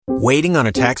Waiting on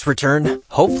a tax return?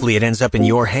 Hopefully it ends up in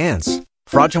your hands.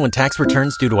 Fraudulent tax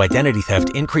returns due to identity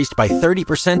theft increased by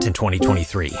 30% in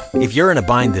 2023. If you're in a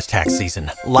bind this tax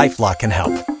season, LifeLock can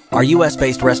help. Our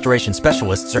U.S.-based restoration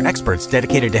specialists are experts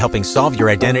dedicated to helping solve your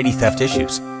identity theft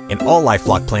issues. And all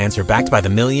LifeLock plans are backed by the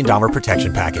 $1 Million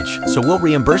Protection Package. So we'll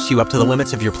reimburse you up to the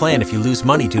limits of your plan if you lose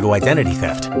money due to identity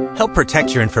theft. Help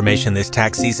protect your information this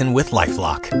tax season with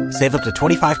LifeLock. Save up to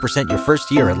 25% your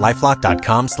first year at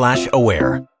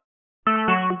LifeLock.com/aware.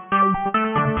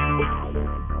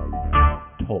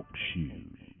 Talk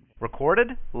shoes.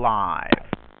 Recorded live.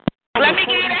 Let me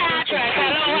give you the address.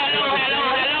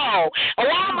 Hello.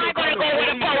 Why am I going to go with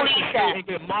the police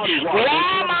at?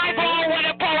 Why am I going with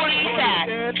the police at?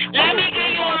 Let me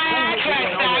give you my address,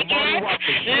 faggot.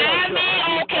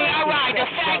 All right, the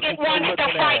faggot wants to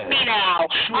fight me now.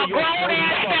 A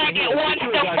grown-ass faggot wants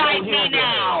to fight me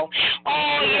now.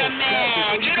 Oh, yeah,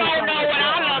 man. You don't know what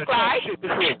I look like. You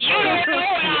don't know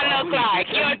what I look like.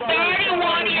 You're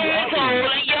 31 years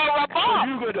old and you're a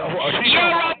bum.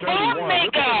 You're a bum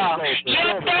maker.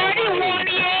 You're 31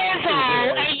 years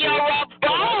old and you're a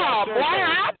bum. What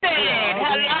happened?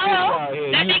 Hello?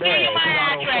 Let me give you my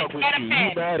address. Get a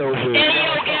pen.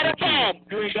 Get a pen.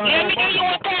 Let me give you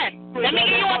a pen. Let me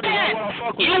give you a pen.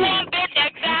 You want bitch?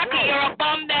 Exactly. You're a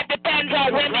bum that depends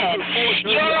on women.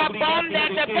 You're a bum that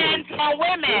depends on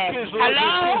women.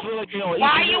 Hello?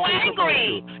 Why are you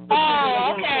angry?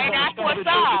 Oh, okay. That's what's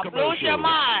up. Lose your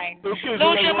mind. Lose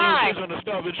your mind. But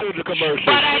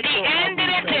at the end of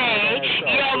the day,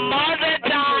 your mother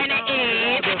died of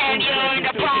AIDS and you're in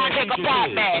the project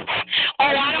apartment. Oh,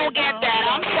 I don't get that.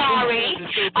 I'm sorry.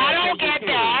 I don't get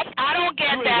that.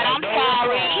 I'm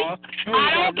sorry.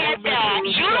 I don't get that.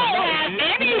 You don't have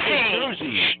anything.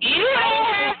 You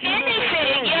don't have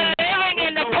anything. You're living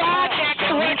in the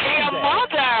projects with your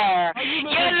mother.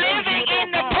 You're living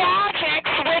in the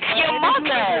projects with your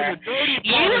mother.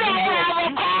 You don't have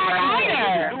a car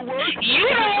either. You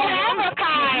don't have a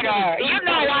car either. You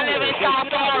know I live in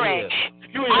South Orange.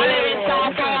 I live in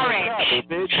South Orange.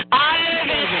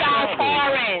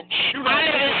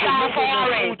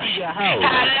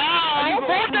 Hello?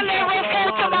 Who's delivering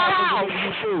food to my house?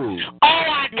 Oh,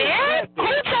 I did? Who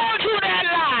told you that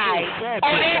lie?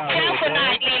 Oh, they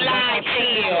definitely lied to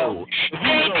you.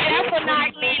 They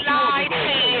definitely lied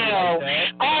to you.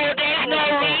 Oh, there's no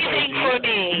reason for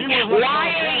me. Why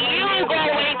are you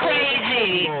going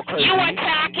crazy? You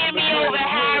attacking me over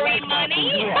Harry money?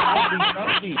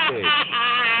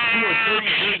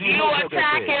 You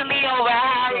attacking me over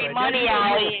Harry money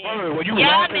out here.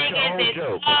 Y'all niggas is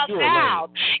fucked out.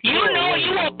 You know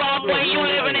you a bum when you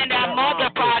living in that mother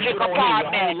project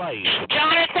apartment.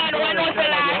 Jonathan, when was the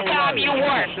last time you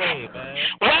worked?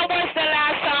 When was the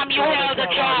last time you held a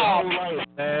job?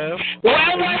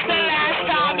 When was the last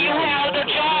time you held a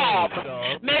job?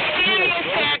 Mysterious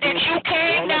said that you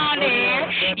came down there,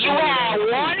 you had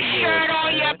one shirt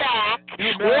on your back,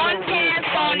 one pants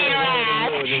on your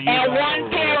ass, and one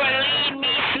pair of lean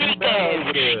me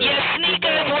sneakers. Your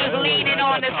sneakers was leaning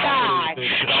on the side.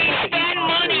 She spent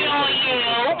money on you.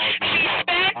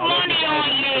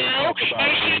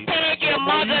 And she paid your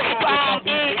mother's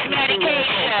AIDS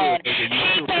medication.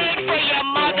 She paid for your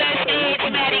mother's AIDS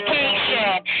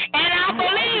medication. And I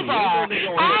believe her.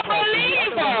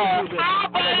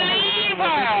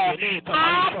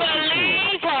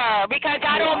 Because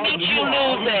I don't meet you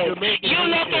losers. You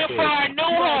looking for a new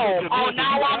home. Oh,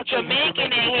 now I'm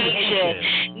Jamaican and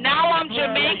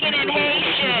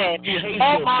Haitian.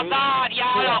 Oh, my God,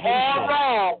 y'all are all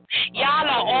wrong.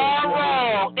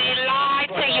 They lied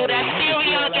to you. That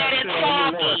cereal getting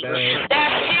soggy.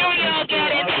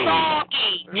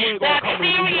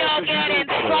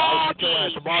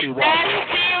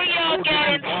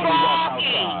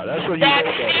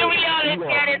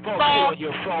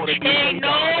 Ain't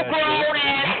no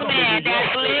grown-ass man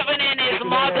that's living in his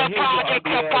mother project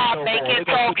apartment can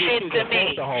talk shit to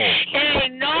me.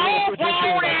 Ain't no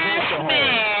grown-ass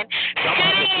man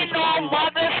sitting in no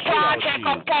mother's project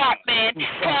apartment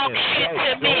talk shit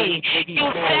to me.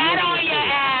 You sat on your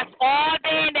ass all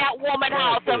day in that woman's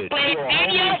house and played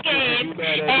video games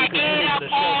and ate up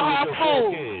all her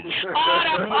food.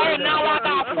 Now I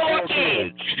got 4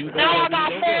 kids.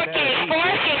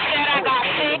 First you said I got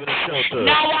 6.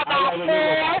 Now I got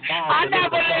 4. I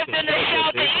never lived in a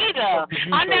shelter either.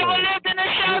 They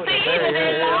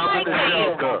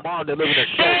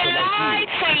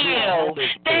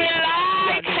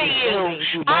lied to you.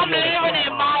 I'm living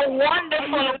in my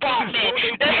wonderful apartment.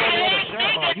 The same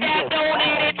nigga that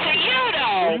donated to you,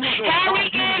 though. Harry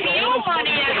gave you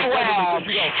money as well.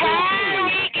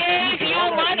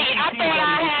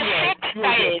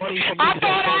 I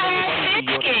thought I had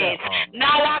 6 kids.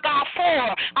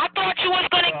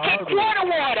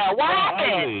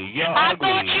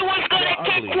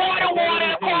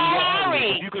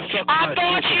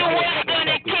 thought you was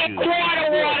gonna kick water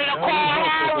to call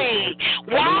Harry.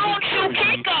 Why don't you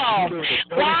kick him?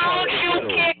 Why don't you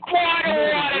kick water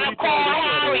to call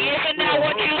Harry? Isn't that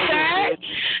what you said?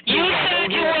 You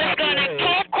said you was gonna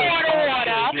kick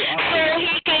water so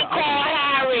he can call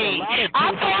Harry.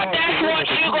 I thought that's what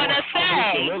you gonna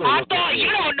say. I thought you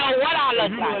don't know what I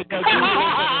look like.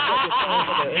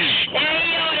 Hey,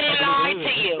 yo, they lied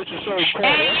to you.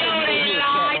 Hey, yo, they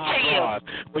lied to you.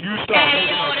 Hey,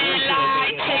 yo, they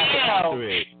lied to you.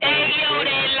 Hey, yo,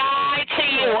 they lied to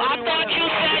you. I thought you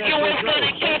said you was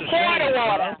gonna kick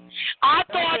water. I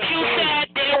thought you said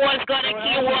you was gonna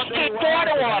kick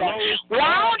water.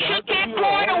 Why don't you kick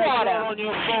water?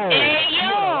 Hey, yo.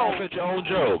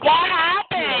 What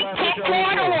happened? Kick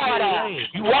water.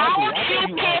 Why don't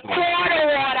you kick water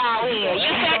out here?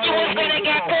 You said you was gonna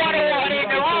get water in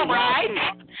the room, right?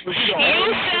 You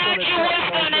said you was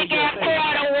gonna get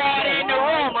water in the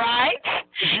room, right?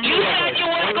 You said you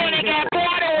was gonna get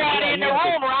water in the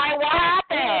room, right? What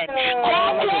happened?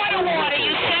 Call water.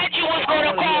 You said you was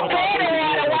gonna call water.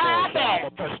 What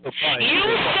happened? You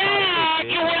said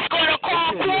you was gonna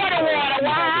call water.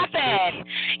 What happened?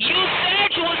 You said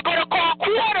you was gonna call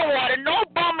water. No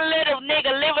bum little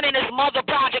nigga living in his mother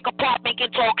project apartment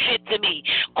can talk shit to me.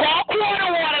 Call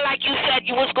water like you said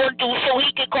you was gonna do so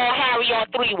he can call Harry on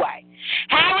three-way.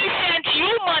 Harry sent you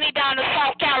money down to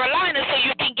South Carolina so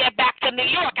you can get back to New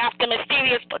York after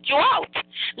Mysterious put you out.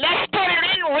 Let's put it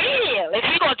in real. If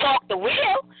you're going to talk the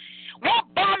real, what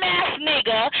bum-ass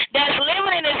nigga that's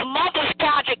living in his mother's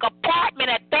project apartment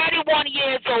at 31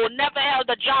 years old, never held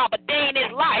a job a day in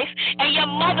his life, and your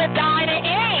mother died of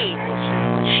AIDS?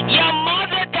 Your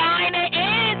mother died of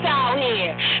AIDS out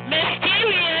here.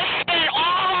 Mysterious spent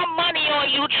all her money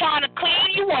on you trying to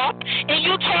clean you up, and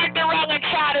you turned around and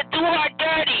tried to do her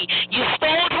dirty. You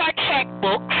stole her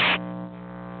checkbooks.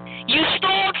 You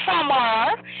stole from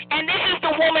her, and this is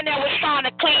the woman that was trying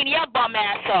to clean your bum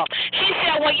ass up. She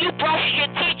said when you brush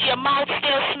your teeth, your mouth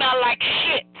still smell like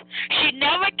shit. She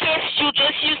never kissed you,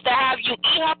 just used to have you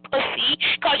eat her pussy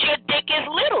because your dick is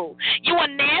little. You a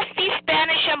nasty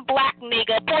Spanish and black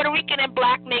nigga, Puerto Rican and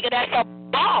black nigga that's a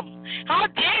bum. How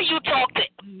dare you talk to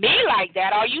me like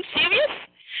that? Are you serious?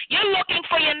 You're looking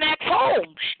for your next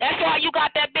home. That's why you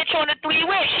got that bitch on the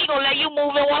three-way. She gonna let you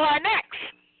move in with her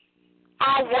next.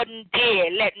 I wouldn't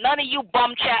dare let none of you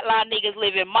bum chat line niggas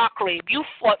live in my crib. You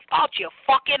out your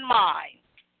fucking mind.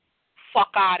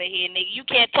 Fuck out of here, nigga. You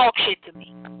can't talk shit to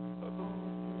me.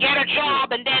 Get a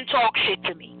job and then talk shit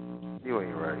to me. You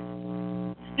ain't right.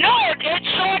 No, it's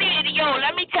Shorty. Yo,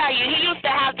 let me tell you, he used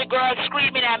to have the girl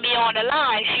screaming at me on the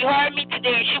line. She heard me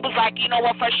today, and she was like, you know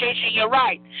what, Frustration, you're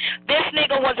right. This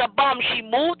nigga was a bum. She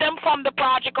moved him from the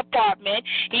project apartment.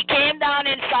 He came down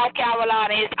in South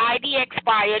Carolina. His ID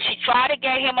expired. She tried to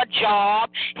get him a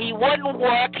job. He wouldn't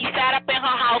work. He sat up in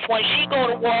her house when she go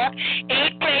to work,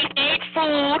 ate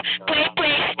food, played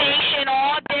PlayStation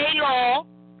all day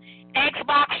long.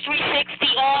 Xbox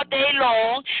 360 all day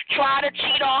long, try to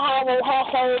cheat on her with her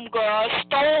homegirl,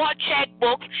 stole her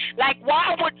checkbooks. Like,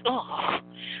 why would...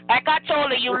 Like I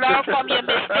told her, you learn from your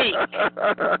mistakes.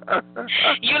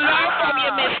 You learn from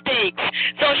your mistakes.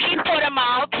 So she put him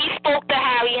out. He spoke to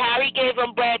Harry. Harry gave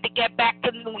him bread to get back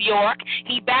to New York.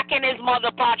 He back in his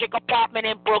mother project apartment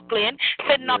in Brooklyn,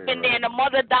 sitting up in there, and the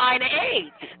mother dying of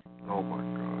AIDS. Oh, my God.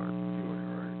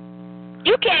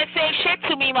 You can't say shit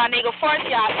to me, my nigga. First,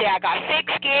 y'all say I got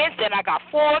 6 kids, then I got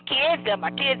 4 kids, then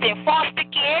my kids in foster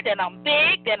care, then I'm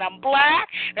big, then I'm black,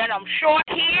 then I'm short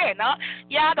here, and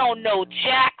y'all don't know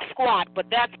jack squat, but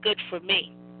that's good for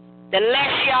me. The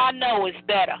less y'all know is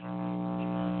better.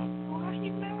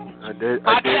 I'll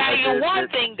tell you one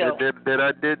thing, though. Did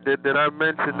I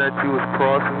mention that you was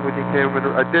crossing when you came in?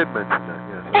 I did mention that,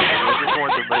 yes. I just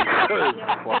wanted to make sure you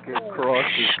fucking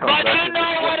crosses. But you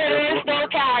know what it is, though,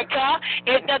 character?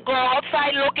 If the girl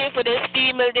outside looking for this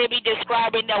female, they be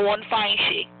describing that one fine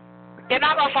shit. They're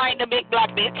not gonna find the big black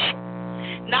bitch.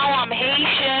 Now I'm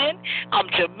Haitian, I'm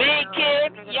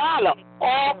Jamaican, y'all are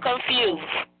all confused.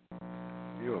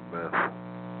 You a mess.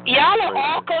 Y'all are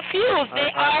all confused. They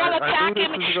all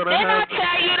attacking me. Didn't I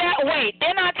tell you that? Wait,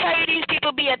 didn't I tell you these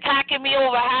people be attacking me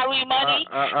over Harry money?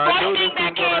 First thing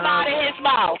that came out of his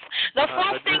mouth. The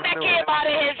first thing that came out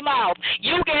of his mouth.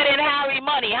 You getting Harry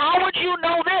money. How would you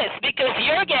know this? Because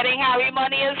you're getting Harry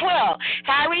money as well.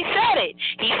 Harry said it.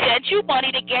 He sent you money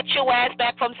to get your ass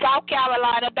back from South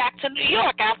Carolina back to New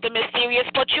York after Mysterious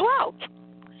put you out.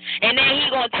 And then he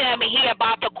gonna tell me he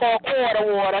about to call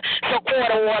Quarter Water so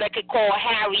Quarter Water can call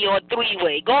Harry on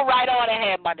three-way. Go right on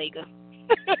ahead, my nigga.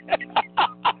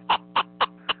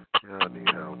 Yeah, I need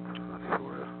help. I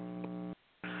swear.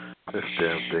 This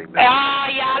damn thing.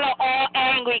 Y'all are all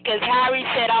angry because Harry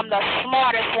said I'm the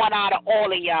smartest one out of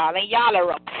all of y'all, and y'all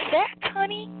are upset,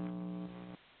 honey.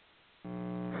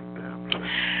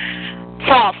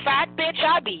 For a fat bitch,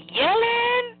 I be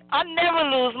yelling. I never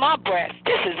lose my breath.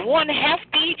 This is one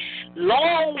hefty,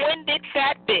 long-winded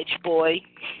fat bitch, boy.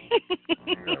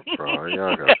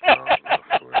 Y'all got problems.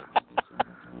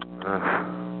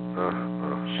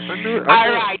 All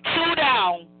right, 2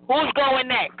 down. Who's going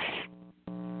next?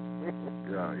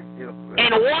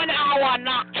 In 1 hour,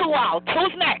 knock 2 out.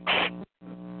 Who's next?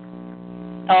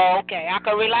 Oh, okay. I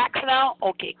can relax now?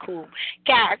 Okay, cool.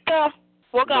 Character,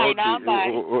 we're going now.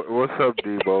 Bye. What's up,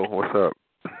 Debo? What's up?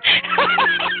 This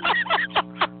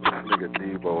nigga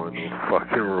Debo in the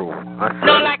fucking room.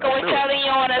 No, like I was telling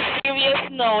you on a serious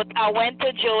note, I went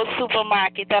to Joe's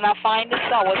supermarket and I find the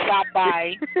soursop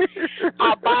buy.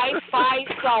 I buy 5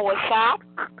 soursop.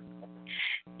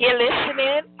 You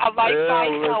listening? I buy 5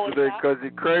 soursop. Because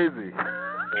you're crazy.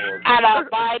 And I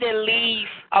buy the leaf.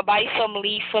 I buy some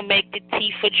leaf to make the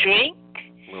tea for drink.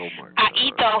 Oh my God. I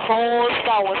eat the whole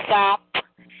soursop.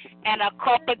 And a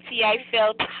cup of tea, I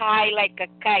felt high like a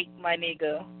kite, my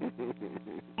nigga.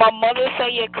 My mother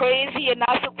said, you're crazy, you're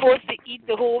not supposed to eat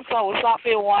the whole soursop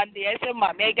in one day. I said,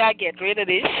 Mommy, I gotta get rid of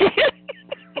this shit.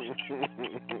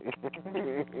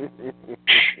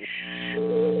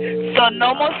 So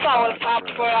no more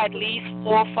soursop for at least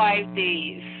 4 or 5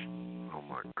 days. Oh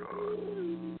my God.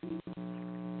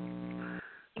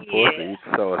 Yeah. Supposed to eat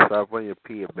soursop when you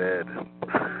pee in bed.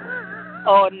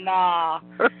 Oh, nah.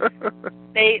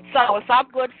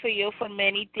 Soursop good for you for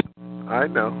many things. I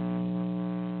know.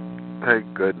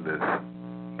 Thank goodness.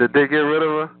 Did they get rid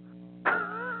of her?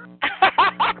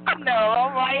 No,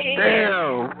 my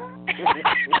Damn.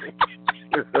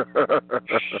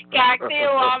 Can't say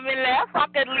you want me left. I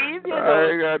could leave you. I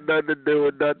ain't got nothing to do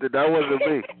with nothing. That wasn't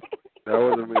me. That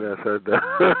wasn't me that said that.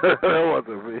 That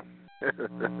wasn't me.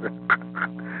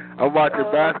 I'm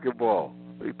watching basketball.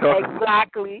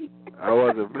 Exactly. That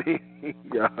wasn't me.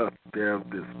 Y'all damn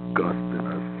disgusting, I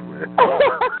swear.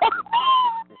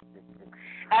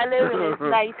 I live in this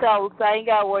nice house. I ain't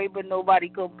got to worry about nobody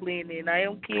complaining. I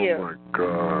don't care. Oh, my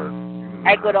God.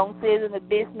 I go downstairs in the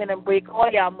basement and break all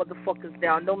y'all motherfuckers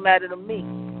down. Don't matter to me.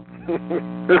 This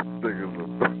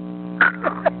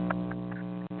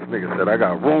nigga said, I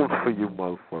got rooms for you,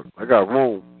 motherfucker. I got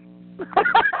room.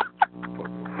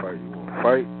 Fucking fight. You want to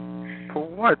fight? For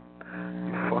what?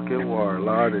 You fucking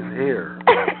warlord is here.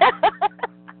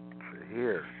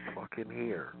 Here. Fucking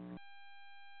here.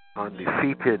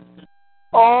 Undefeated.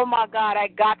 Oh, my God. I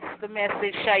got the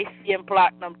message Shicey and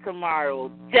Platinum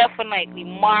tomorrow. Definitely.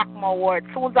 Mark my word.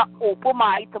 As soon as I open my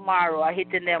eye tomorrow, I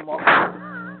hitting them up.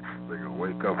 Nigga,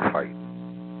 wake up, fight.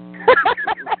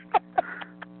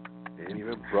 Ain't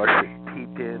even brush your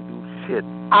teeth and do shit.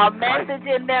 I'm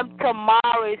messaging them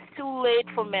tomorrow. It's too late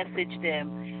for message them.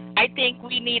 I think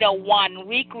we need a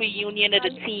 1-week reunion of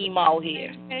the team out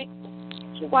here.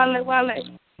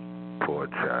 Poor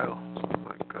child. Oh,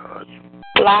 my God.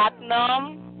 Platinum,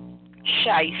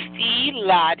 Shicey,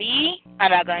 Lottie,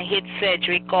 and I'm going to hit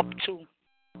Cedric up too.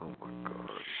 Oh, my God.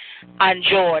 And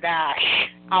Jordash.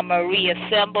 I'm going to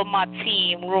reassemble my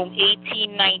team, room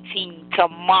 1819,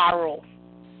 tomorrow.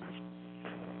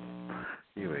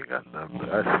 You ain't got nothing,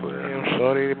 I swear. Damn,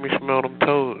 sorry, let me smell them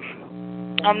toes.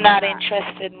 I'm not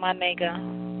interested, my nigga.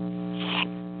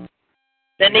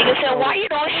 The nigga said, why you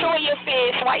don't show your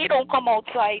face? Why you don't come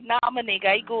outside? Nah, my nigga,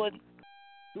 I good.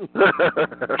 You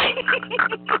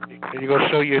gonna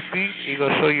show your feet? You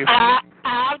gonna show your feet? I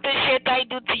have the shit I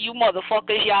do to you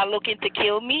motherfuckers. Y'all looking to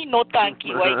kill me? No, thank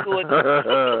you. I good.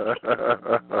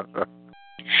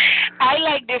 I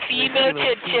like the female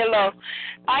chinchilla.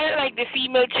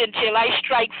 I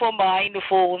strike from behind the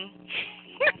phone.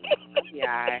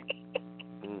 Yeah.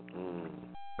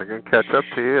 I can catch up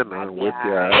to you and whip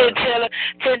your ass.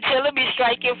 Chinchilla be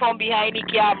striking from behind the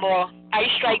camera. I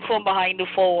strike from behind the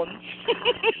phone.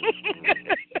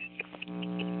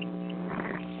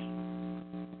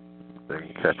 They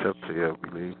can catch up to you,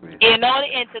 believe me. You know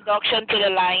the introduction to the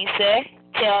line say,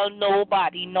 tell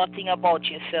nobody nothing about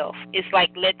yourself. It's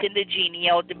like letting the genie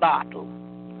out the bottle.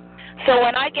 So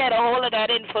when I get a hold of that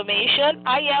information,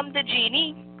 I am the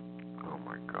genie. Oh,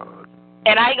 my God.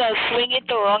 And I gonna swing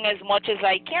it around as much as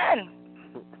I can.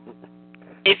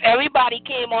 If everybody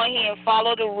came on here and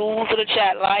followed the rules of the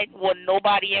chat line, would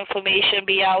nobody information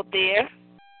be out there?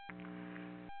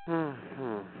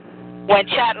 When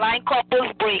chat line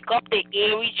couples break up, they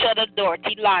air each other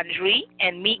dirty laundry,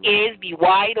 and me ears be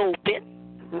wide open.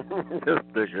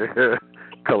 This nigga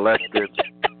collected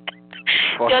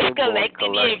just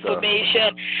collecting the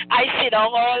information. I sit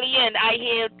down early and I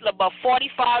hear about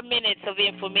 45 minutes of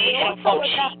information from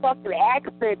she. What's up with that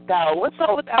accent, though? What's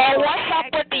up with that? Oh, what's up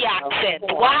with the accent?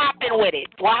 What happened with it?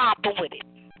 What happened with it?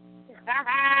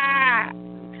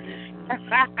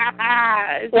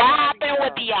 What happened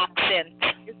with the accent?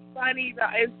 It's funny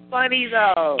though. It's funny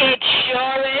though. It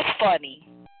sure is funny.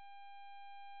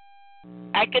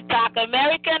 I could talk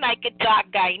American, I could talk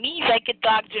Guyanese, I could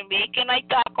talk Jamaican, I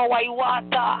talk how I want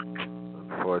to talk.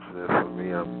 Unfortunate for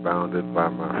me, I'm bounded by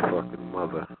my fucking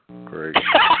mother. Great.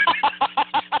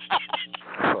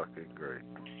 Fucking great.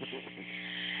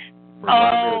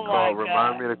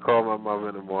 Remind me to call my mother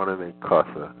in the morning and cuss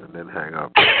her and then hang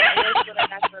up. Yeah,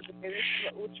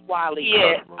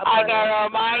 I gotta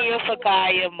remind you to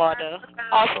call your mother.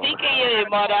 Speaking of your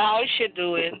mother, how's she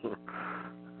doing?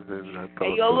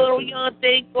 Hey, your little young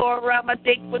thing go around my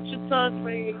dick with your tongue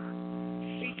ring.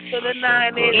 To the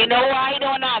 9 inch. You know what I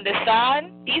don't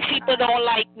understand? These people don't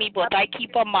like me, but I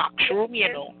keep a mock room, you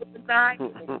know.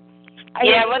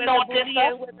 You ever notice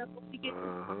that?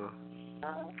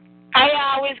 I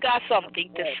always got something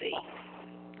to say.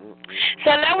 So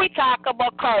let me talk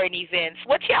about current events.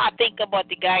 What y'all think about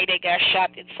the guy that got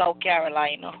shot in South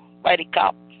Carolina by the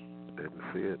cop? Didn't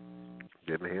see it.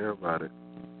 Didn't hear about it.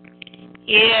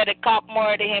 Yeah, the cop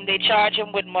murdered him. They charged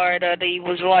him with murder. He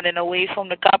was running away from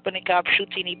the cop, and the cop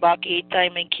shooting him back 8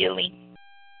 times and killing him.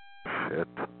 Shit.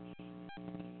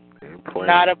 Ain't playing.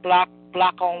 Not a black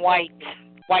on white,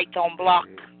 white on black.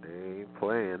 They ain't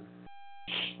playing.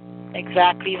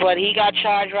 Exactly, but he got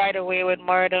charged right away with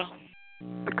murder.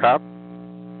 The cop?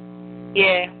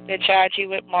 Yeah, they charged him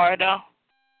with murder.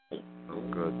 Oh,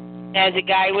 good. As the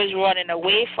guy was running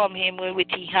away from him with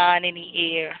his hand in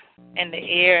the air, and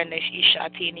he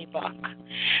shot him in the back.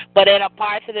 But in a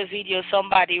part of the video,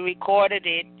 somebody recorded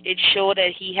it. It showed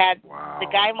that he had, the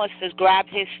guy must have grabbed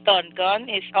his stun gun,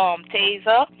 his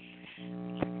taser,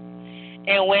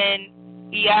 and when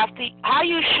he how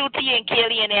you shoot him and kill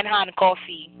him and then handcuff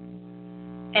him?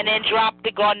 And then drop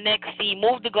the gun next to him,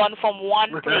 move the gun from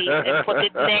one place and put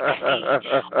it next to him.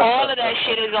 All of that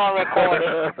shit is on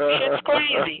recording. Shit's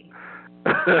crazy.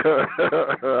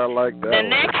 I like that. The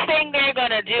next thing they're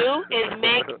gonna do is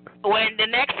make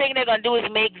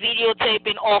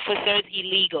videotaping officers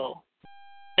illegal.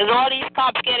 There's all these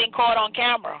cops getting caught on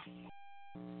camera.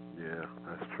 Yeah,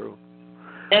 that's true.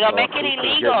 They're gonna make it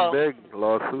illegal.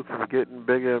 Lawsuits is getting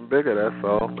bigger and bigger. That's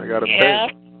all. They gotta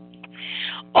pay.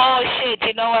 Oh shit!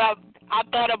 You know what? I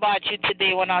thought about you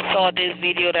today when I saw this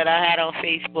video that I had on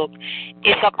Facebook.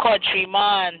 It's a country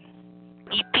man.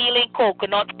 He peeling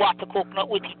water coconut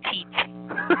with his teeth.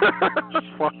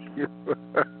 Fuck you.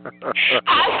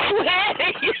 I swear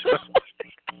to you.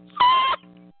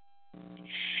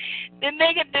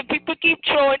 The people keep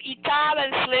throwing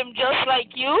Italian Slim just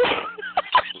like you.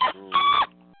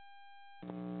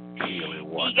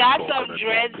 He got some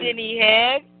dreads in his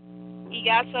head.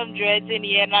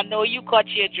 And I know you cut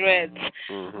your dreads.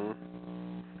 Mm-hmm.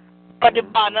 But the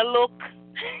banner look,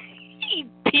 he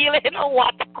peeling a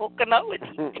water coconut with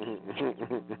it.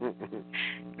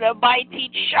 The bite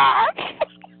teeth sharp.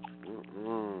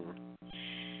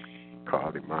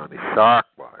 Call him on the shark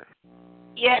boy.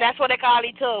 Yeah, that's what they call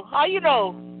it too. How you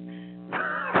know?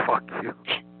 Fuck you.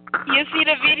 You see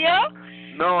the video?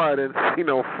 No, I didn't see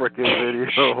no freaking video.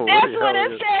 That's what I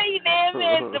say. His name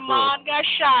is the man got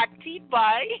shark teeth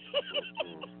by.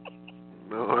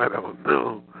 No, I don't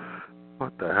know.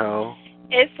 What the hell?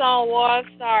 It's on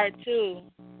Worldstar too.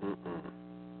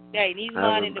 Yeah, he's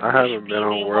not in the I haven't been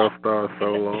on Worldstar so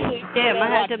long. Damn, I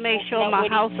had to make sure my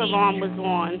house alarm was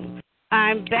on.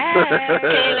 I'm back.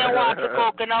 Kaylin wants a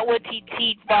coconut with his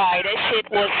teeth by. That shit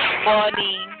was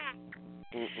funny.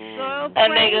 A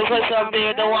nigga was up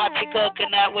there to watch a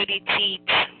coconut with his teeth.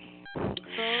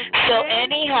 So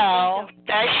anyhow,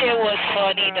 that shit was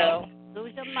funny though.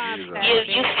 Lose your mind, fat bitch.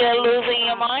 You still losing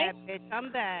your mind?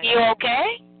 I'm back. You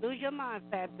okay? Lose your mind,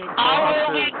 fat bitch.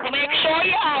 Make sure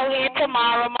you're out here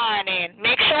tomorrow morning.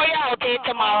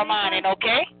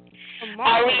 Okay?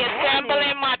 I'll be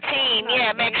assembling my team.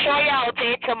 Yeah, make sure you're out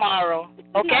here tomorrow.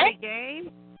 Okay?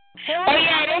 Oh,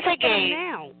 yeah, it is a game.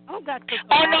 Oh,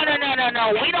 no.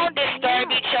 We don't disturb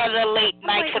each other late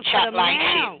night for chat like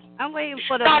shit. I'm waiting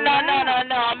for the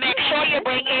No. Make sure you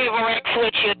bring Averex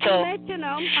with you, too.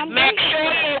 Make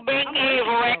sure you bring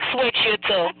Averex with you,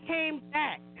 too. I came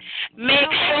back.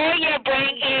 Make sure you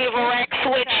bring Averex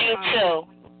with you, too.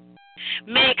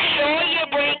 Make sure you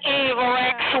bring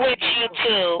Averex with you,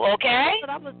 too, okay?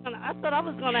 I thought I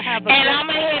was gonna have a... And I'm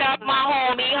going to hit up my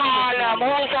homie, Harlem,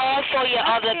 who's also your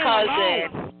other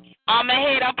cousin. I'm going to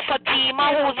hit up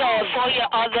Fatima, who's also your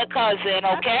other cousin,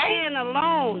 okay? I'm staying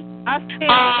alone.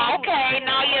 Okay,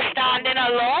 now you're standing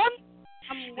alone?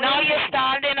 Now you're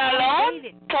standing alone?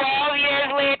 12 years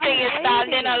later, you're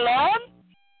standing alone?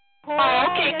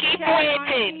 Okay, keep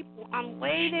waiting. I'm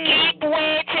waiting. Keep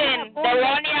waiting. The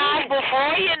one you asked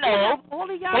before, you know.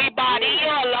 We bodied you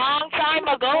a long time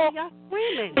ago.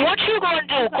 What you gonna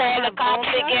do? Call the cops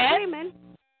again?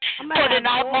 Putting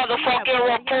out motherfucking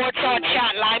reports on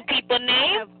chat line people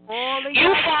name?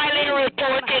 You filing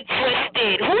reported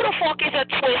Twisted. Who the fuck is a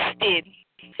Twisted?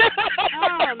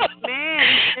 Oh, man.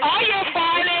 Are you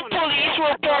filing police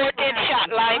reported chat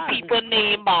line people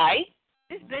name by?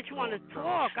 This bitch want to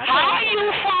talk. How are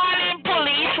you filing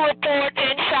police report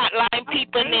and chat line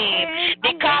people name?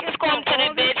 The cops come to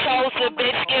the bitch house, the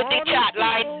bitch give the chat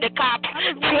line, the cops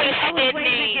twisted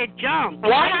name.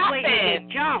 What happened?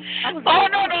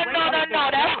 Oh, no, that's going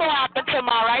to happen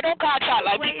tomorrow. I don't call chat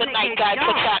line people night guys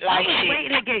for chat line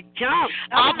shit.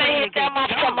 I'm going to hit them up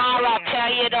tomorrow. I'll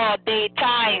tell you the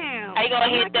daytime. I'm going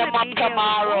to hit them up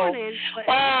tomorrow.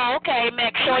 Oh, okay.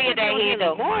 Make sure you're there,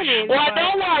 Well,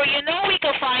 don't worry. You know we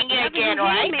can find you again,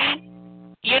 right?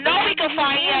 You know we can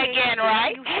find you again,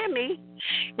 right? You hear me?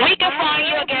 We can find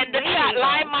you again. The chat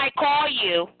line might call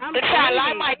you. The chat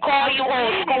line might call you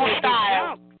old school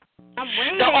style.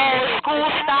 The old school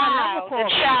style. The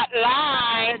chat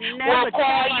line will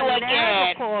call you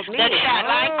again. The chat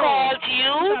line called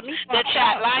you. The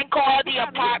chat line called the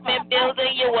apartment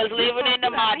building you was living in, the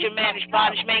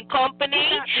management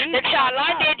company. The chat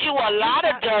line did you a lot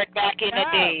of dirt back in the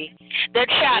day. The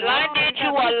chat line did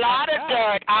you a lot of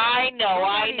dirt. I know.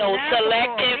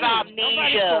 Selective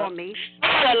amnesia.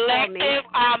 Selective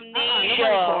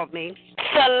amnesia.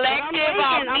 Selective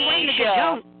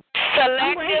amnesia.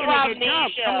 Selective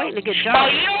amnesia. I'm waiting to get jumped. Oh,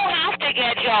 you don't have to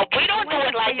get jumped. We don't do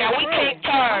it like that. We take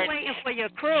turns. I'm waiting for your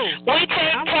crew. We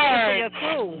take turns.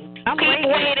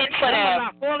 Keep waiting for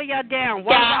them. All of y'all down.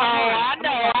 I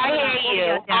know. I hear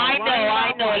you.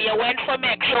 I know. You went from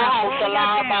extra house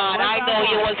alarm. I know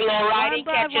you was low riding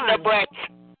catching the breaths.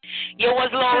 You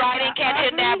was low riding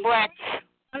catching that breaths.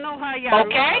 I know how y'all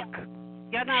look.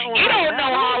 You don't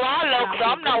know how I look, so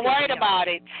I'm not worried about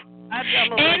it.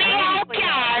 Anyhow,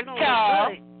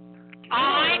 character.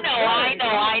 I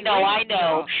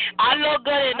know. I look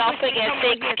good enough to get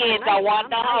 6 kids. I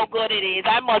wonder how good it is.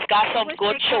 I must got some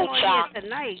good chocha.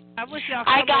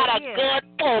 I got a good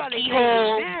pokey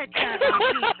hole.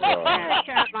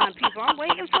 I'm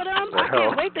waiting for them. I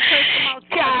can't wait to take them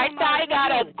out. I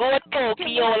got a good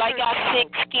pokey hole. I got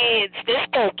 6 kids. This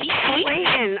pokey sweet.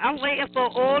 I'm waiting for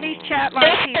all these chat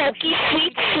line people. This pokey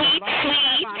sweet.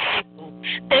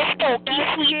 This pokey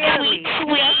sweet.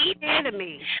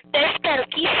 This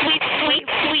pokey sweet.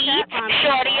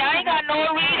 Shorty, I ain't got no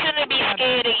reason to be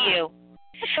scared of you.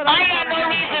 I ain't got no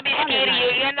reason to be scared of you.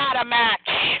 You're not a match.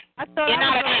 You're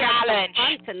not a challenge.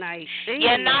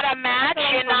 You're not a match.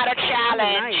 You're not a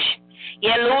challenge.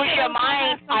 You lose your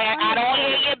mind. I don't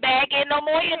hear you begging no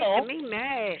more, you know. I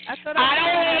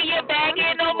don't hear you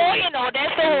begging no more, you know.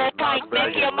 That's the whole point.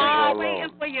 Make your mom. Waiting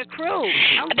for your crew.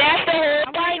 That's the whole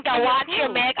point. I want you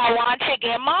get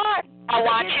mad. I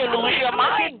want you to lose your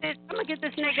mind. I'm going to get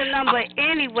this nigga number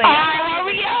anyway.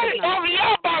 Hurry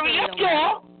up,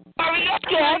 Joe.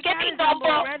 Get the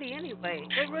number.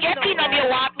 Get the number. You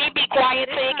want me to be quiet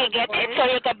so you can get it so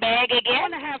you can beg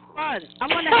again? I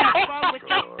want to have fun with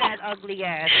this fat, ugly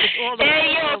ass.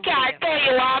 Hey, you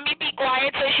want me to be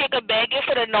quiet so she can beg you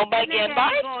for the number again,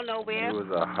 bye? He was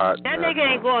a hot That nigga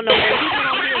ain't going nowhere. He's been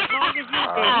on here as long as you did. He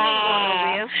ain't going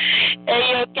nowhere. Hey,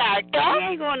 you character. He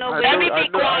ain't going nowhere. Let me be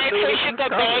quiet so she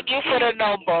can beg you for the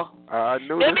number.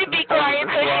 Let me be quiet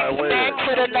so she can beg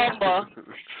for the number.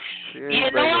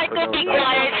 You know I could be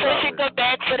quiet so she could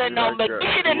beg for the number. Get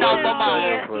you the number,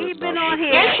 man. He been on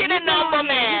here. Get you the number,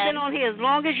 man. He been on here as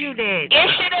long as you did. Get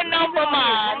you the number,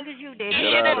 man. Get you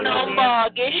the number.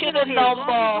 Get you the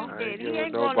number. He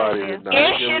ain't going nowhere.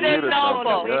 Get you the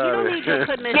number. You don't need to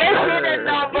submit. Get you the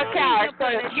number,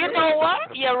 character. You know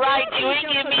what? You're right. You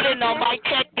ain't give me the number. I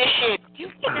checked the shit.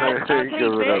 I ain't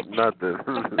giving up nothing.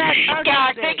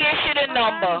 Character, get you the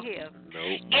number.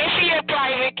 Get you your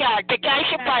private character. Get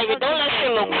your private. Don't let you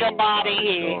look somebody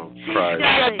here.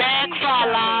 You're begging for a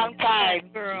long time.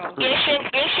 Get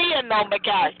you your number,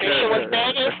 character. She was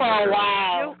begging for a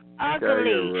while.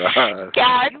 Ugly.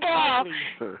 Character.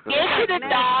 Get you the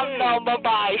damn number,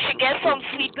 bye. She get some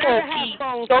sweet pokey.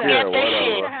 Don't get this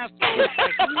shit.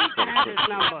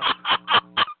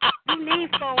 You need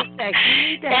phone sex. You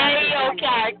need to have Hey, yo,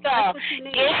 character.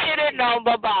 Get you the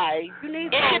number, bye.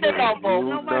 Get you the number.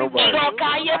 He gonna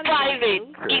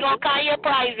call you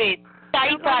private.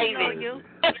 private.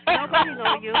 Nobody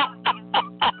know you.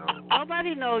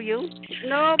 Nobody know you.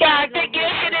 Character, give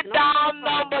her the down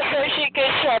number so she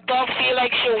can shut up, feel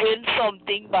like she win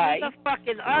something by. You're a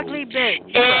fucking ugly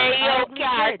bitch. Hey, yo,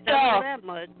 character.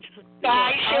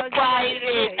 Guys, you're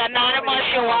private. Anonymous,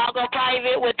 you want to go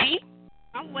private with me?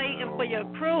 I'm waiting for your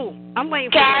crew. I'm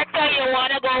waiting Character, you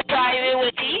want to go private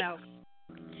with me? No.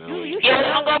 You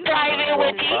want to go private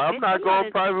with me? I'm not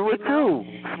going private with you.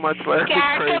 My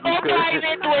Character, go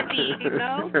private with me.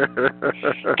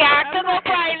 Character, go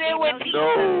private with me.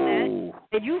 No.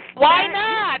 Why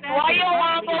not? Why you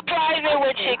want to go private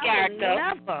with your character?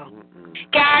 Never.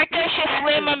 Character, she's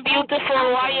slim and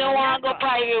beautiful. Why you want to go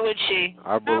private with she?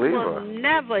 I believe her.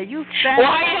 Never. You fat.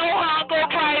 Why you want to go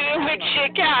private with your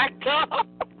character?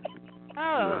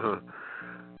 Oh.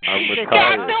 I'm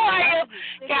retired.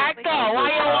 Character, why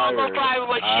you want to go private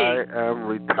with she? I am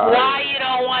retired. Why you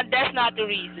don't want? That's not the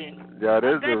reason. That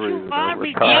is the reason. I'm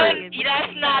retired.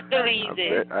 That's not the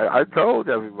reason. I told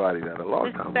everybody that a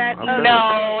long time ago.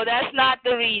 No, that's not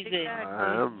the reason.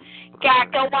 I am.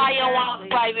 Character, why you want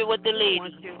private with the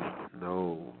lady?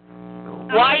 No.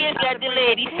 Why is that the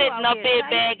lady sitting up there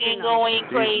begging, going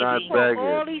crazy? She's not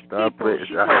begging. Stop it.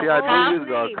 See, I knew you was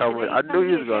going to come with. I knew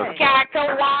you was going to come.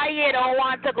 Character, why you don't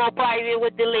want to go private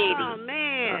with the lady? Oh,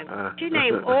 man. She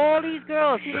named all these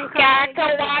girls.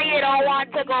 Character, why you don't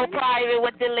want to go private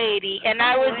with the lady? And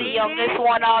I was the youngest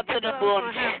one out to the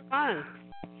bunch.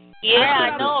 Yeah,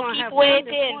 I know. Keep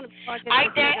waiting. I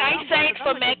say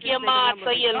for make you mad so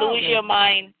you lose your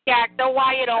mind. Character,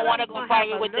 why you don't want to go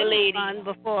private with the lady?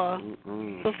 Before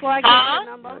I get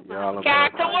the number.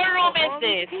 Character, what room is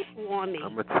this?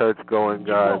 I'm a church-going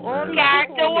guy, man.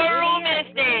 Character, what room is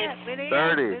this?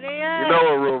 30. You know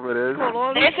what room it is.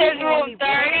 This is room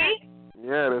 30?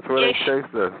 Yeah, that's where they chased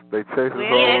us. They chased us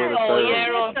all over the 30. Yeah,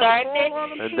 room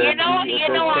 30. You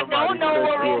know, I don't know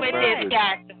what room it is,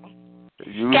 Character.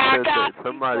 You said that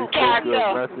somebody sent you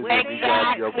a message and you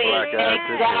got your black ass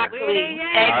in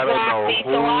there. I don't know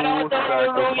who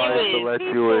sacrificed to let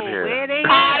you in here.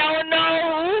 I don't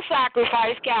know who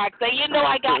sacrificed, Character. You know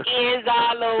I got ears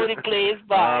all over the place,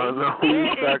 boy. I don't know who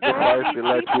sacrificed to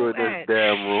let you in this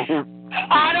damn room.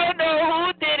 I don't know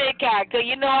who did it, Character.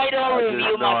 You know I don't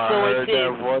review my sources. I heard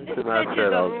that once and I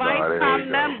said, oh, God.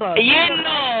 You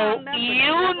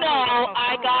know,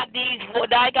 I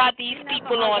got these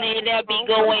people on here that be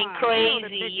going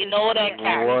crazy. You know that,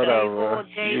 Character. Whatever.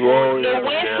 The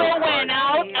whistle went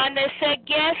out and they said,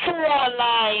 guess what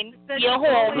line? Your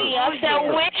homie. I said,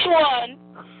 which one?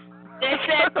 They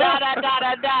said,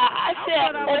 da-da-da-da-da. I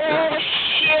said, oh,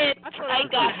 shit. I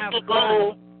got to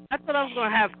go. I thought I was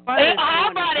gonna have fun.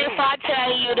 How about if I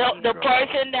tell you the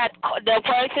person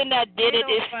that did it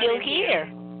is still here?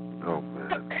 Oh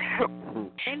man.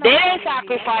 They ain't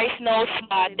sacrifice no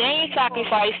spot. They ain't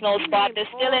sacrifice no spot. They're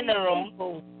still in the room.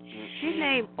 She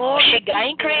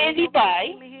going crazy,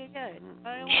 bye.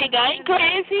 She going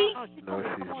crazy? No, she's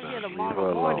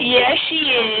not. Yes, she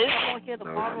is.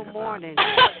 Tomorrow morning.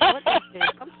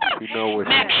 You know what?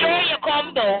 Make sure you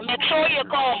come though. Make sure you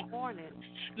come.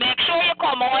 Make sure you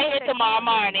come on here tomorrow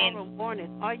morning.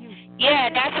 Yeah,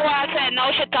 that's why I said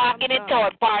no, she's talking in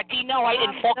third party. No, I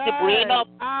didn't fuck the brain up.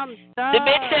 The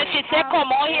bitch said she said come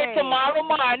on here tomorrow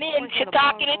morning. She's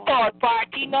talking in third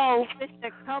party. No.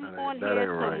 Come on here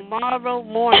tomorrow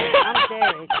morning.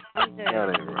 I'm dead. That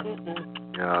ain't right.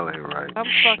 Y'all ain't right.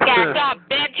 Yeah, I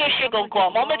bet you she gonna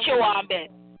come. How much you want,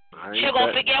 bet? She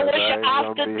gonna forget what she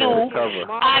have to do.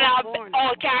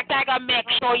 And Character, I gotta make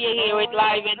sure you hear it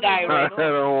live and direct. I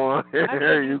don't want to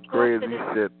hear you crazy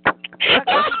shit.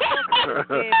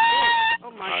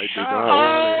 Oh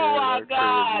my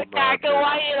God. Character,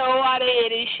 why you don't want to hear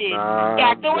this shit?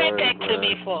 Character, what you texting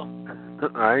me for?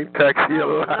 I ain't texting you a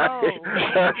lie.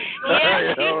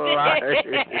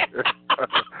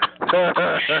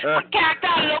 Character,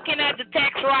 I'm looking at the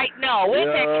text right now. What you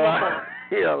texting me for?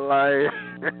 You're lying.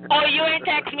 Oh, you ain't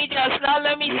text me just now.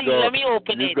 Let me see. Let me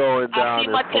open it. Going down I see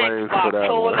my text box.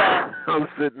 Hold on. I'm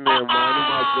sitting there minding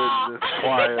my business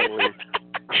quietly.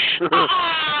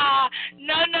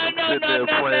 No.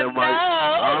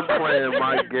 I'm playing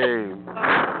my game.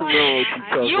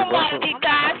 You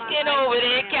multitasking over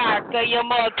there, Character. You're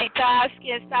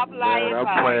multitasking. Stop lying. Man,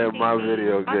 I'm playing my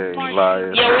video game,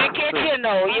 lying. You're wicked, you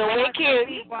know. You're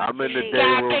wicked. I'm in the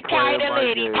day room playing my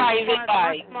game. Private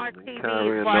bye.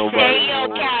 Hey, yo,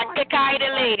 Character, the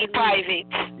lady, private.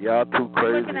 Y'all too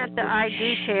crazy. Looking at the ID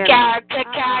channel. Character,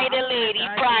 the lady,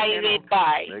 private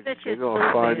bye. They're going to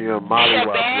find you a model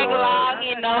long,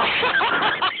 you know.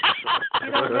 She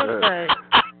don't look good.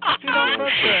 She don't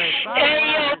look good. Hey,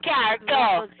 yo, Character.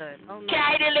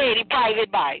 The lady,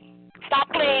 private bye. Stop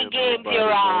playing games,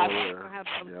 your ass.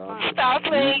 Stop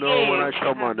playing games. You know when I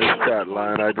come on this chat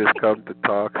line, I just come to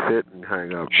talk, sit, and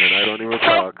hang up, and I don't even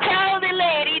talk. So tell the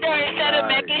lady that instead of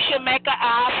making she make an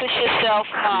ass of herself,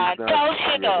 man. Tell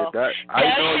she though.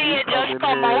 Tell she you just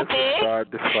come out there.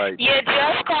 You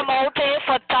just come out there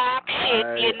for talk shit.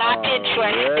 You're not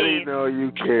interested. I know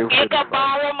you came You can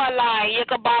borrow my line. You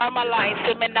can borrow my line.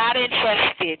 So I'm not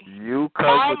interested. You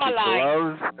come with the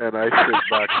gloves, and I sit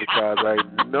back because I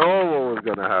know what was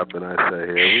gonna happen. I say,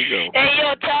 here we go. Hey,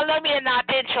 yo, tell them you're not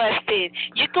interested.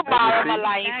 You can borrow my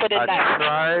line for the night. I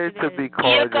tried to be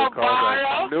cordial because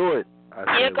I knew it.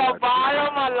 You can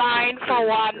borrow my line for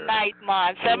one night,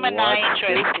 man. So I'm not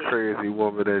interested. This crazy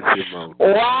woman in your mouth.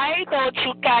 Why don't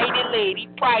you carry the lady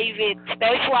private?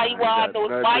 That's why you want to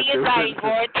know. Why you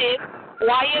diverting?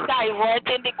 Why you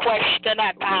diverting the question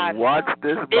at hand? Watch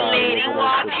this. The lady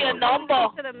wants your number.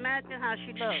 Imagine how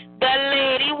she looks. The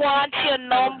lady wants your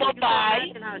number,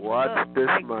 bye. Watch this,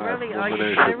 man.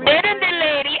 Didn't the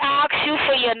lady ask you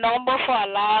for your number for a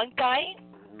long time?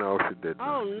 No, she didn't.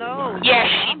 Oh, no. Yes,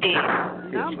 she did.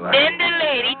 Didn't the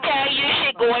lady tell you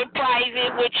she going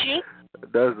private with you?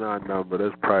 That's not number.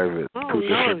 That's private. Two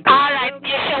different things. All right,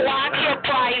 you should want your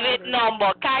private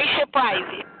number. Kaisha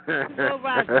private. So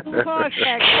want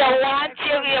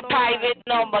your private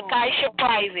number. Kaisha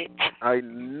private. I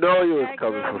know you was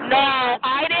coming from. No,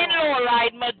 I didn't low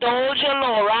ride. My doja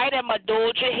low ride, and my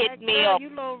doja hit me up.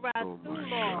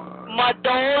 My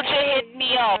doja hit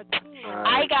me up.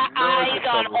 I got eyes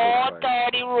on all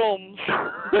 30 rooms.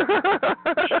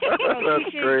 That's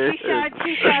great. I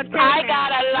got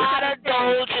a lot of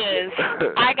dojas.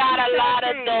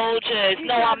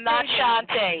 No, I'm not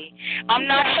Shantae.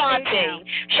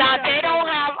 Shantae don't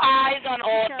have eyes on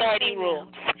all 30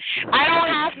 rooms. I don't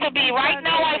have to be. Right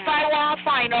now, if I want to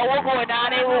find out what's going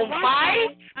on in room 5,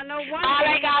 all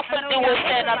I got to do is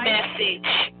send a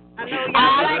message.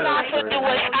 All I got to do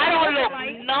is, I don't look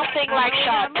nothing like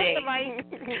Shantae.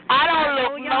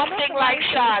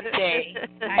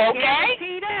 Okay?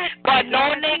 But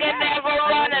no nigga never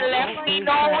run and left me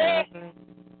nowhere.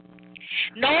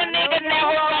 No nigga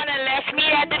never run and left me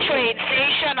at the train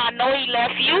station. I know he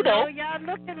left you, though. I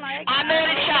know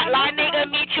the shot line nigga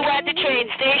meet you at the train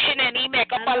station and he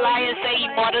make up a lie and say he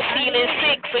mother feeling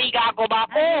sick, so he got to go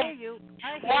back home.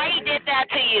 Why he did that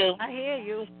to you? I hear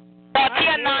you. But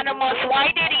Anonymous,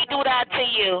 why did he do that to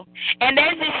you? And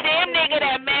there's the same nigga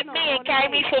that met me and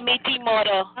carried me for meeting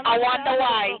mother. I wonder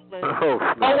why.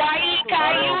 But why he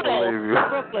carry you though?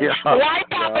 Why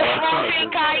Papa Smurf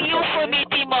carry you for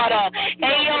meeting mother?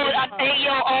 Hey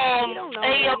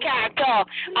yo, character.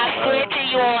 I swear to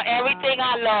you on everything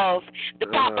I love.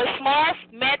 The Papa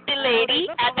Smurf met the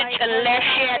lady at the left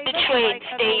here at the train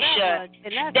station.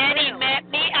 Then he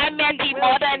met me. I met the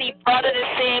mother and he brought her the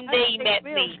same day he met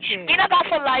me. Me not got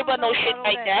for lie but no shit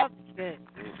like that.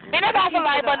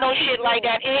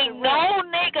 Ain't no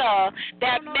nigga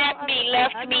that met me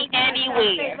left me anywhere.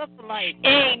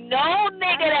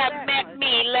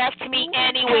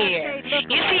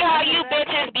 You see how you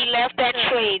bitches be left at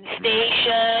train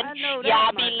station?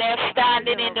 Y'all be left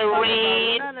standing in the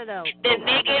rain. The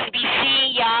niggas be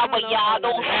seeing y'all but y'all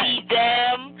don't see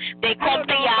them. They come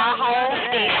to y'all house,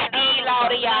 they steal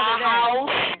out of y'all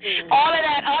house. All of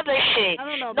that other shit.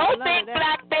 No big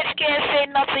black bitch can't say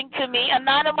nothing to me.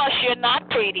 Anonymous, you're not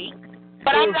pretty.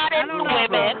 But I'm not into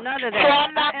women, so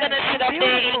I'm not going to sit up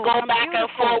there and go back and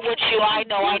forth with you. I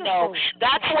know.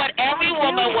 That's what every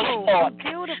woman was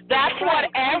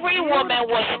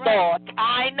taught.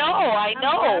 I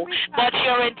know. But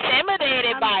you're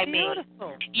intimidated by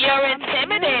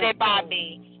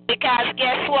me. Because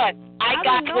guess what? I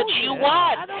got what you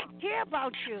want. I don't care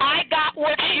about you. I got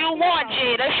what you want,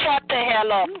 Jada. Shut the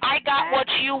hell up. I got what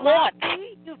you want.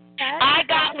 I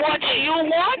got what you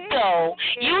want, though.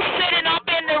 You sitting up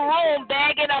in the room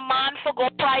begging a man for go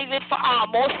private for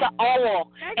almost an hour,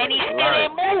 and he still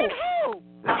ain't move.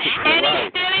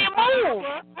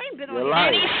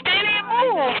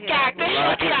 Character,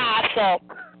 shut your ass up.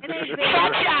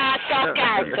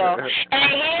 Character.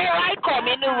 And here I come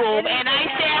in the room, and I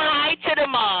say hi to the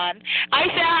man.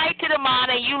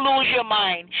 And you lose your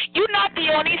mind. You're not the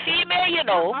only female, you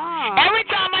know. Every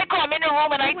time I come in the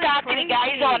room and I talk to the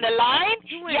guys on the line,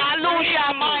 y'all lose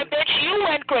your mind, bitch. You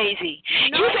went crazy.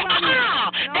 You say,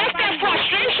 that's that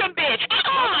frustration, bitch.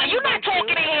 You're not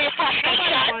talking in here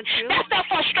frustration. That's that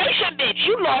frustration, bitch.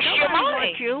 You lost your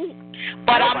mind.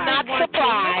 But I'm not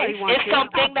surprised. It's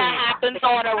something that happens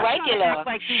on a regular.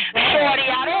 Shorty,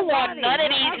 I don't want none of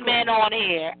these men on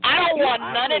here.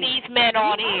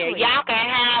 Y'all can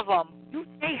have them.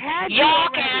 Y'all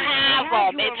can have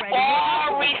them. It's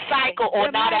all recycled. Oh,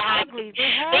 now they had me.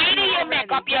 Either you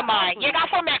make up your mind. You got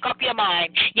to make up your mind.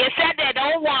 You said they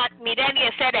don't want me, then you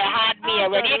said they had me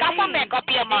already. You got to make up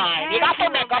your mind. You got to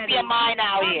make up your mind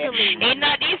out here.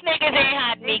 These niggas ain't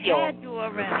had me, yo.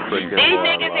 These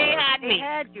niggas ain't had me.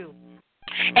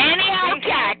 Anyhow,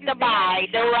 cat to buy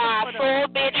the full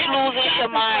bitch loses your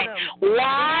mind.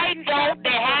 Why don't they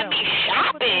have me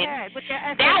shopping?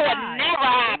 That would never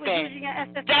happen.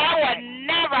 That would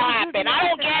never happen. I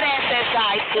don't get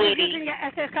SSI, sweetie.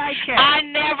 I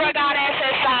never got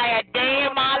SSI a day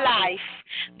in my life.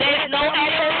 There's no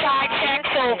SSI checks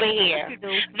over here.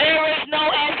 There is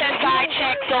no SSI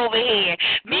checks over here.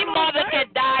 Me mother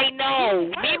could die,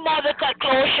 no. Me mother could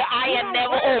close your eye and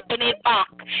never open it back.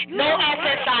 No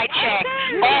SSI check.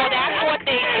 Oh, that's what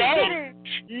they say.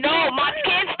 No, my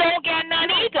kids don't get none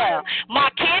either. My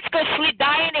kids could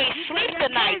die in their sleep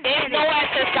tonight. There's no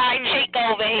SSI check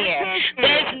over here.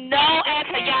 There's no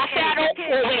SSI. Y'all say I don't.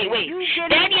 Oh, wait.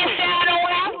 Then you say I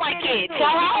don't have my kids. So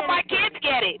how my kids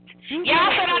get it?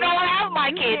 Y'all said I don't have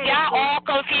my kids. Y'all all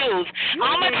confused.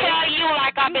 I'm going to tell you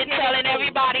like I've been telling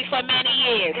everybody for many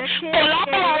years. Pull up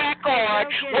a record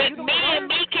with me and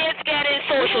me kids getting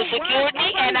Social Security,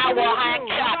 and I will hang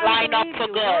that line up for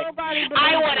good.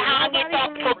 I would hang it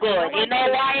up for good. You know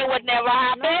why it would never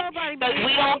happen? Because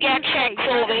we don't get checks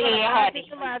over here, honey.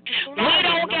 We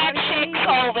don't get checks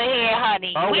over here,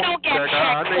 honey. We don't get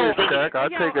checks over here.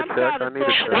 I'll take a check. I need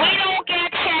a check. We don't get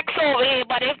checks over here,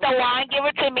 but if the wine give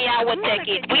it to me, I would take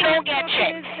it. We don't get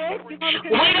checks.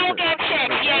 We don't get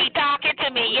checks. Yeah, he talking to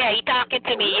me.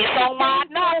 You so mad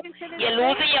now? You're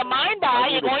losing your mind, boy.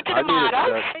 You're going to the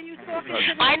mother.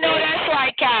 I know that's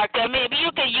right, character. Maybe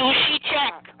you can use she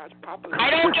check. I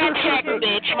don't get checks,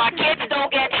 bitch. My kids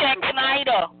don't get checks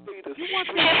neither.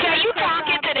 She say you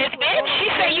talking to this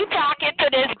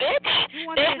bitch.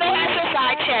 There's no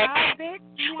SSI checks.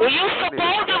 Well, you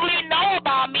supposedly know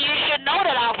about me. You should know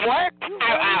that I've worked.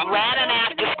 I ran an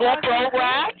after-school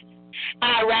program.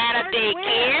 I ran a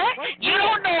daycare. You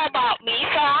don't know about me,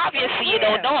 so obviously you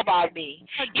don't know about me.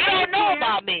 You don't know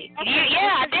about me.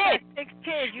 Yeah, I did.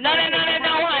 No,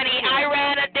 honey. I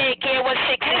ran a daycare with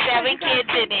 6 or 7 kids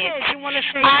in it.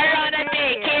 I ran a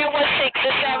daycare with 6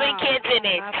 or 7 kids in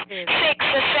it. 6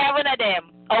 or 7 of them.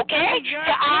 Okay?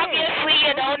 So obviously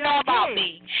you don't know about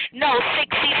me. No,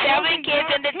 67 kids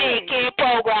in the daycare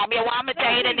program. You want me to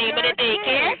tell you the name of the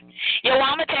daycare?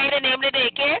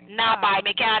 Nah, bye,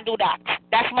 me can't do that.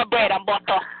 That's my bread and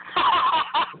butter.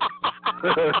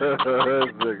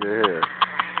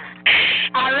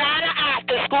 I ran an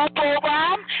after-school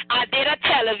program. I did a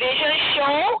television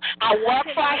show. I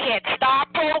worked for a Head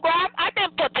Start program. I've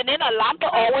been putting in a lot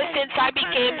of hours since I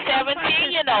became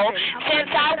 17, you know. Since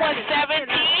I was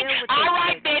 17. All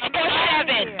right, bitch, push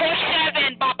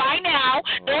 7. Bye-bye now.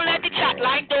 Don't let the chat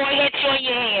line door hit you in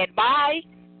your head. Bye.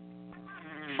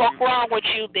 Fuck wrong with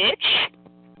you, bitch?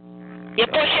 You're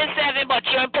pushing 7, but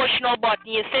you ain't push no button.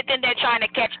 You're sitting there trying to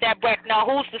catch that breath. Now,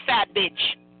 who's the fat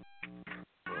bitch?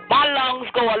 My lungs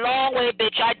go a long way,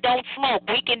 bitch. I don't smoke.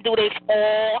 We can do this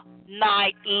all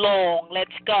night long.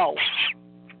 Let's go.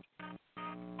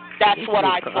 That's what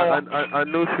I thought. I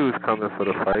knew she was coming for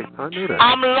the fight. I knew that.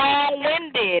 I'm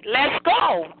long-winded. Let's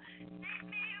go.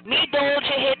 Me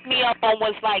Doja hit me up and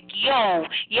was like, yo,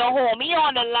 homie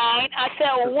on the line. I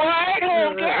said, word,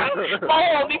 homegirl. My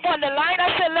homie on the line.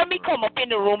 I said, let me come up in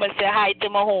the room and say hi to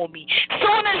my homie.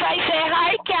 Soon as I say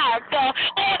hi, character,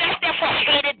 oh, that's that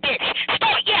frustrated bitch.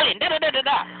 Start yelling,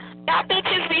 da-da-da-da-da. That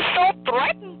bitches be so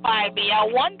threatened by me. I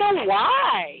wonder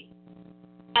why.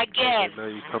 Again. Now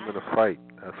you come to fight.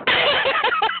 That's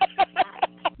why.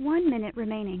 1 minute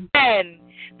remaining. And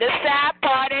the sad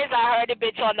part is I heard a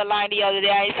bitch on the line the other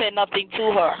day. I said nothing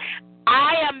to her.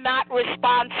 I am not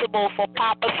responsible for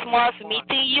Papa Smurf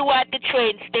meeting you at the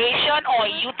train station or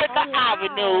Utica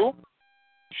Avenue.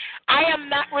 I am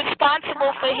not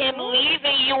responsible for him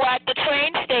leaving you at the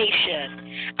train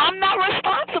station. I'm not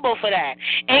responsible for that.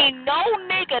 Ain't no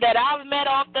nigga that I've met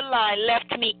off the line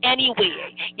left me anywhere.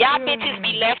 Y'all bitches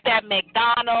be left at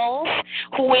McDonald's,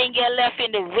 who ain't get left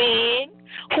in the ring,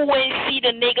 who ain't see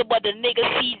the nigga but the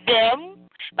nigga see them.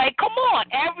 Like, come on.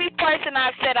 Every person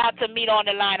I've set out to meet on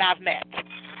the line I've met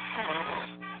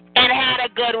and had a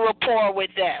good rapport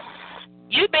with them.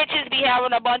 You bitches be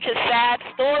having a bunch of sad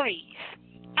stories.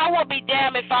 I will be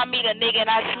damned if I meet a nigga and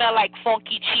I smell like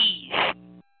funky cheese.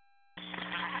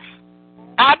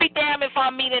 I'll be damned if I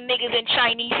meet a niggas in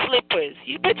Chinese slippers.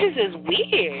 You bitches is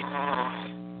weird.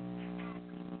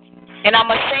 And I'm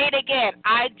going to say it again.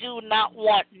 I do not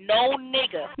want no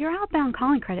nigga. Your outbound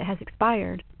calling credit has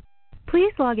expired.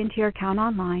 Please log into your account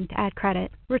online to add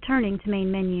credit. Returning to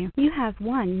main menu, you have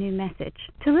one new message.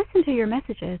 To listen to your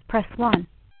messages, press 1.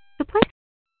 To place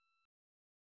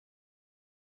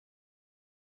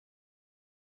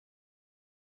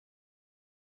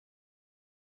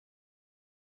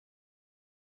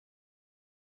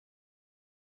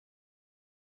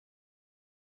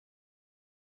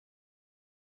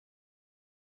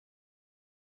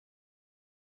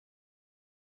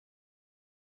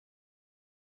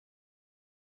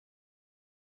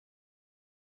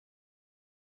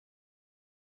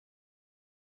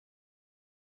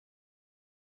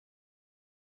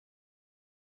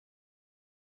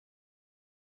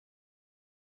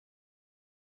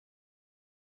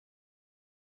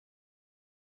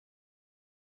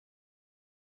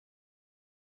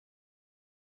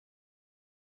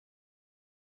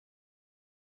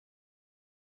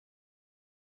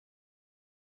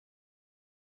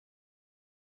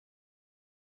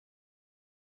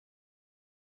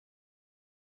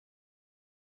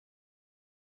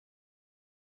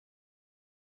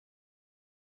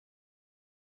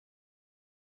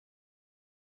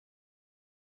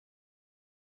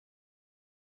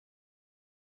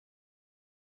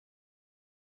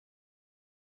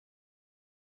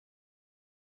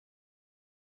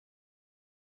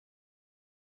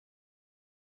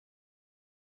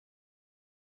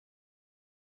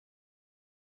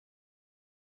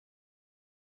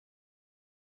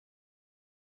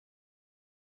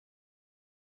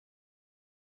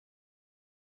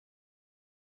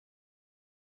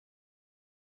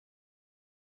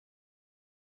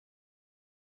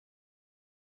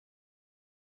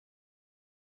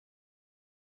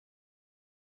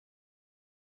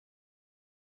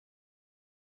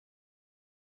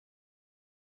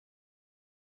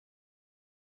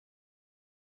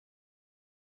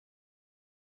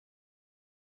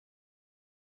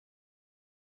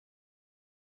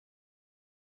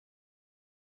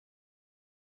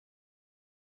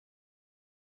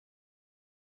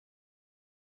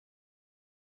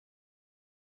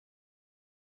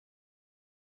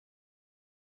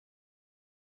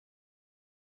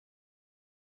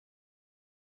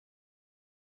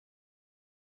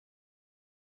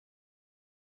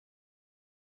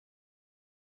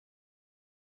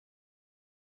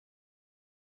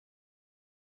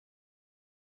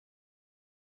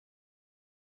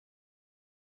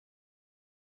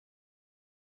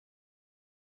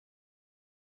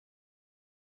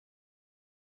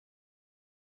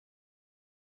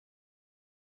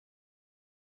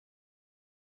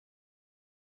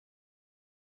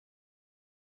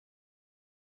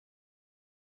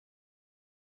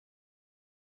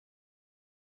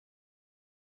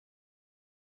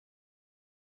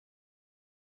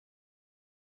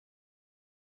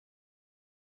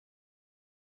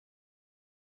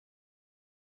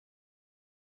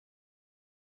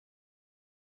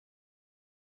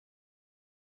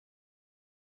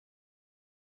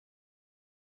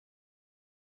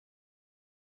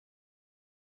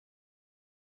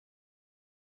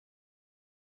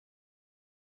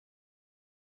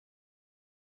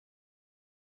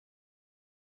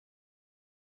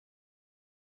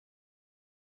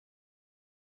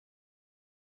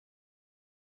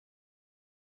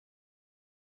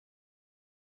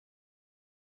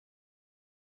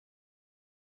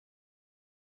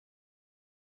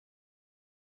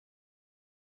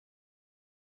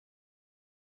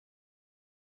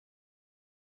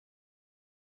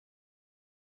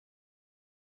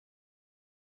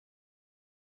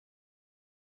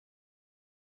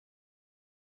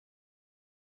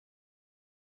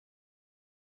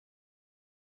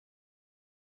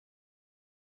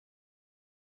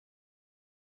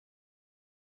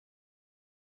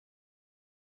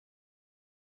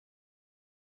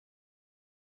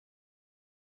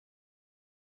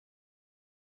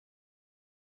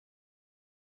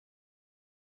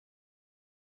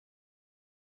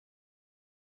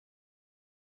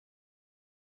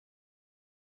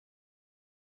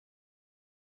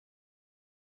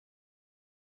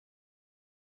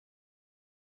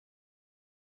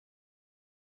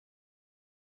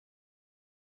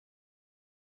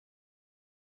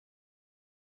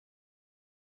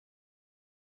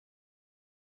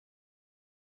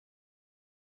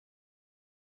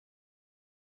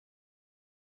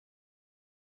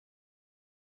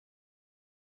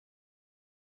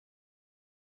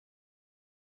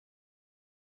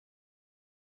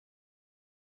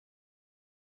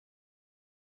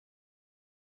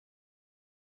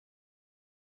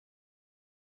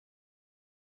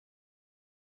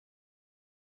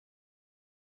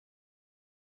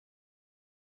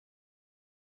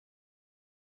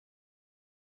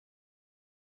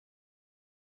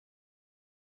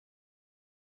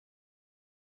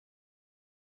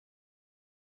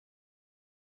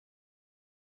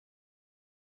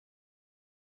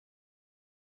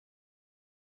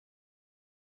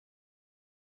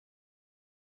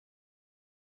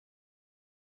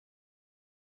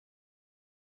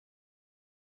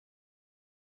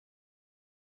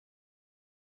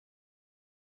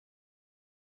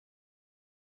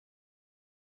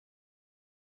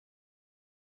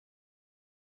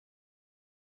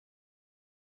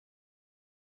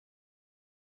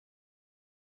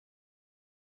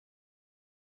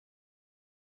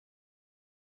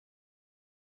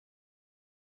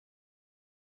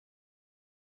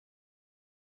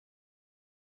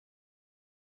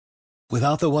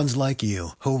Without the ones like you,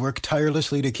 who work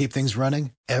tirelessly to keep things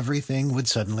running, everything would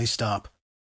suddenly stop.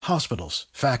 Hospitals,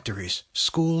 factories,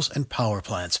 schools, and power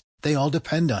plants, they all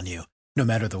depend on you. No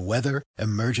matter the weather,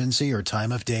 emergency, or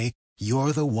time of day,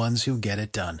 you're the ones who get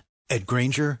it done. At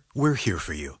Grainger, we're here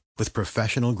for you with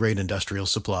professional-grade industrial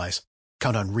supplies.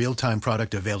 Count on real-time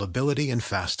product availability and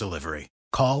fast delivery.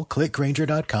 Call, click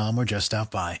Grainger.com, or just stop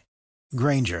by.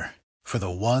 Grainger, for the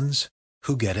ones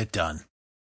who get it done.